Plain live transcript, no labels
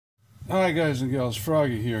Hi guys and gals,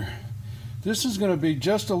 Froggy here. This is going to be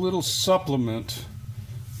just a little supplement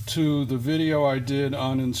to the video I did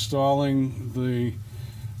on installing the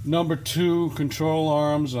number 2 control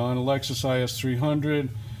arms on a Lexus IS300,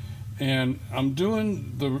 and I'm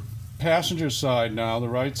doing the passenger side now, the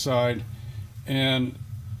right side, and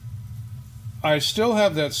I still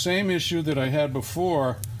have that same issue that I had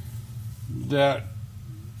before, that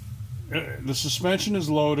the suspension is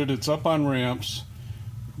loaded, it's up on ramps,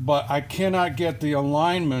 but I cannot get the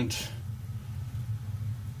alignment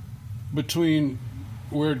between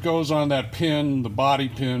where it goes on that pin, the body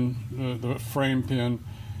pin, the frame pin,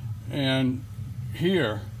 and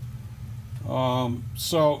here.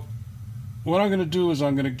 So what I'm going to do is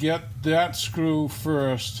I'm going to get that screw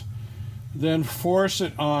first, then force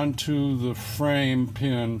it onto the frame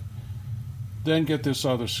pin, then get this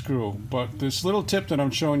other screw. But this little tip that I'm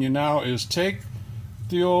showing you now is take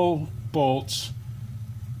the old bolts,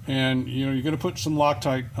 and you're going to put some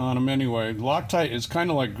Loctite on them anyway. Loctite is kind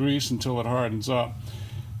of like grease until it hardens up.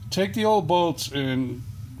 Take the old bolts and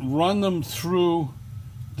run them through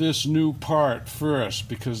this new part first,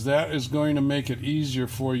 because that is going to make it easier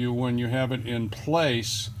for you when you have it in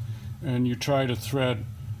place and you try to thread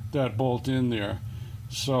that bolt in there.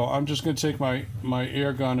 So I'm just going to take my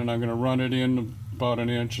air gun and I'm going to run it in about an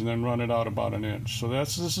inch and then run it out about an inch. So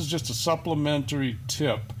this is just a supplementary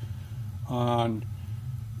tip on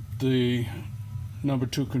the number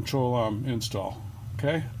 2 control arm install.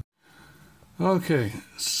 Okay,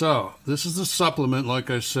 so this is the supplement,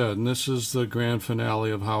 like I said, and this is the grand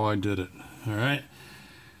finale of how I did it. All right,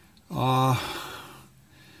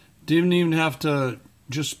 didn't even have to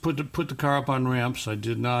just put the car up on ramps. I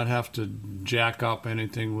did not have to jack up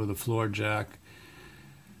anything with a floor jack.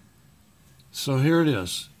 So here it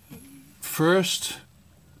is. First,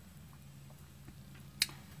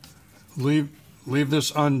 leave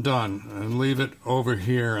this undone and leave it over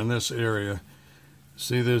here in this area.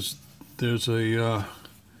 See, there's a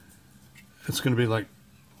it's going to be like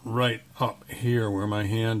right up here where my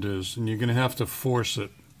hand is, and you're going to have to force it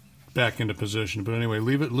back into position. But anyway,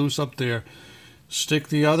 leave it loose up there. Stick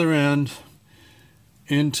the other end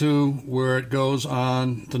into where it goes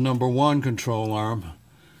on the number 1 control arm.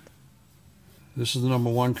 This is the number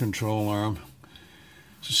 1 control arm.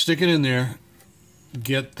 So stick it in there.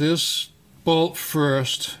 Get this bolt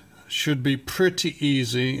first. Should be pretty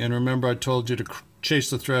easy. And remember, I told you to chase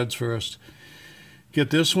the threads first. Get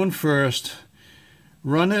this one first.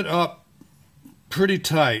 Run it up pretty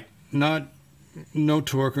tight. No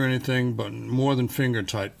torque or anything, but more than finger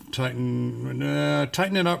tight. Tighten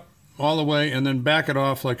it up all the way, and then back it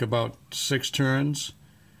off like about 6 turns.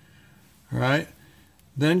 All right.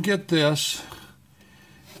 Then get this.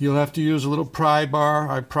 You'll have to use a little pry bar.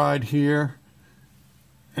 I pried here,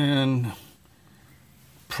 and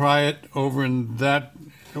pry it over in that.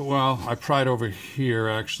 Well, I pried over here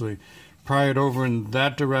actually. Pry it over in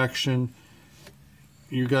that direction.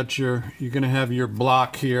 You're going to have your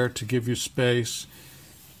block here to give you space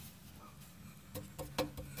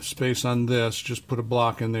on this. Just put a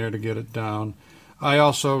block in there to get it down. I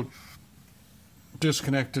also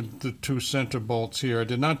disconnected the 2 center bolts here. I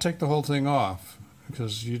did not take the whole thing off,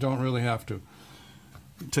 because you don't really have to.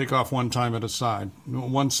 Take off one side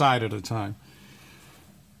at a time.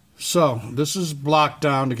 So this is blocked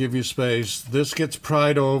down to give you space. This gets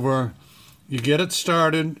pried over. You get it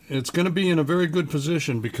started. It's going to be in a very good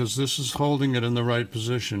position because this is holding it in the right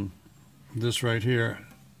position. This right here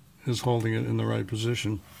is holding it in the right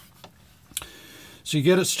position. So you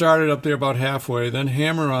get it started up there about halfway, then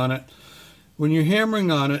hammer on it. When you're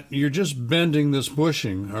hammering on it, you're just bending this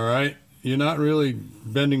bushing, all right? You're not really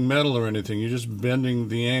bending metal or anything. You're just bending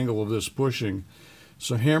the angle of this bushing.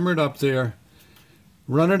 So hammer it up there.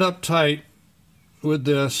 Run it up tight with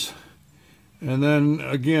this. And then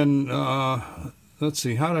again, let's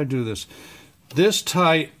see, how did I do this? This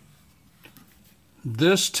tight,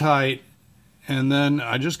 and then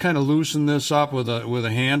I just kind of loosen this up with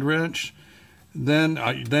a hand wrench. Then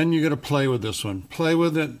you got to play with this one. Play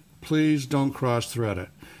with it. Please don't cross thread it.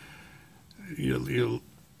 You'll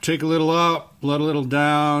take a little up, let a little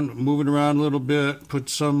down, move it around a little bit, put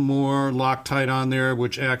some more Loctite on there,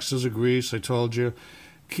 which acts as a grease, I told you.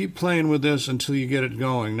 Keep playing with this until you get it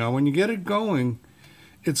going. Now, when you get it going,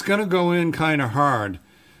 it's going to go in kind of hard,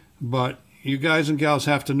 but you guys and gals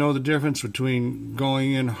have to know the difference between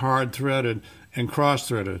going in hard threaded and cross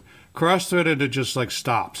threaded. Cross threaded, it just like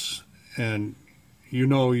stops, and you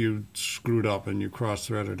know you screwed up and you cross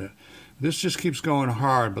threaded it. This just keeps going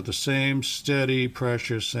hard, but the same steady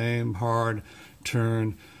pressure, same hard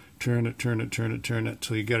turn it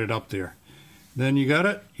till you get it up there. Then you got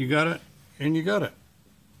it, and you got it.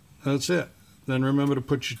 That's it. Then remember to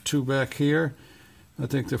put your two back here. I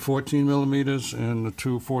think they're 14 millimeters and the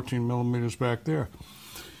two 14 millimeters back there.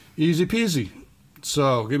 Easy peasy.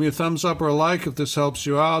 So give me a thumbs up or a like if this helps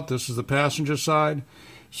you out. This is the passenger side.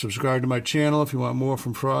 Subscribe to my channel if you want more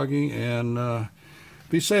from Froggy, and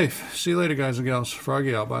be safe. See you later, guys and gals.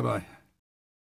 Froggy out. Bye-bye.